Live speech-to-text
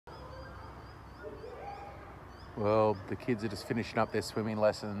Well, the kids are just finishing up their swimming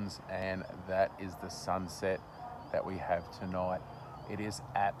lessons, and that is the sunset that we have tonight. It is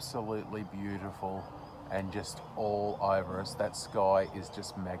absolutely beautiful and just all over us. That sky is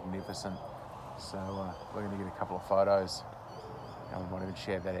just magnificent. So we're going to get a couple of photos and we might even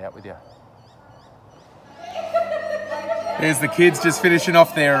share that out with you. There's the kids just finishing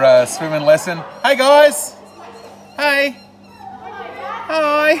off their swimming lesson. Hey guys! Hey!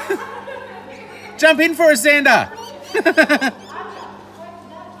 Hi! Jump in for us, Xander!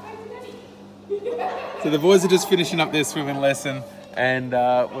 So the boys are just finishing up their swimming lesson, and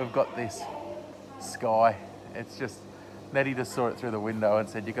we've got this sky. It's just, Nettie just saw it through the window and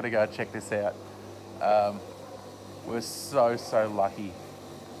said, you've got to go check this out. We're so lucky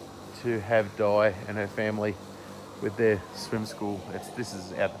to have Di and her family with their swim school. This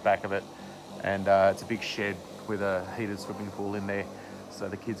is out the back of it, and it's a big shed with a heated swimming pool in there, so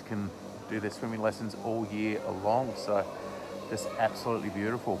the kids can do their swimming lessons all year long. So just absolutely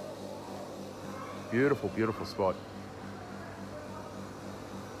beautiful. Beautiful spot.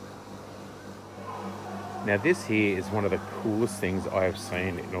 Now this here is one of the coolest things I have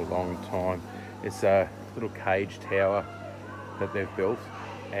seen in a long time. It's a little cage tower that they've built,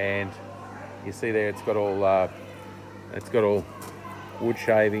 and you see there it's got all wood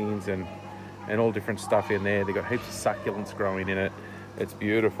shavings and all different stuff in there. They've got heaps of succulents growing in it. It's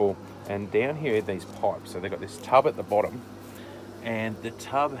beautiful. And down here are these pipes. So they've got this tub at the bottom, and the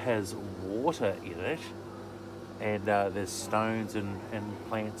tub has water in it, and there's stones and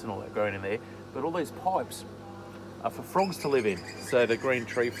plants and all that growing in there. But all these pipes are for frogs to live in. So the green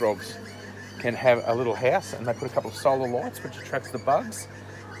tree frogs can have a little house, and they put a couple of solar lights which attracts the bugs,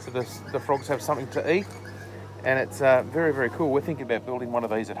 so the frogs have something to eat. And it's very cool. We're thinking about building one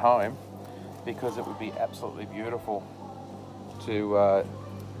of these at home because it would be absolutely beautiful to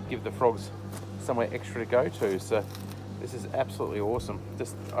give the frogs somewhere extra to go to. So this is absolutely awesome.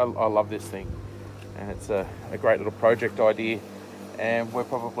 I love this thing, and it's a great little project idea, and we're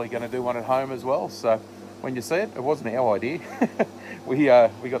probably going to do one at home as well. So when you see it, it wasn't our idea. We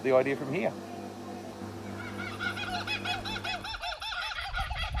got the idea from here.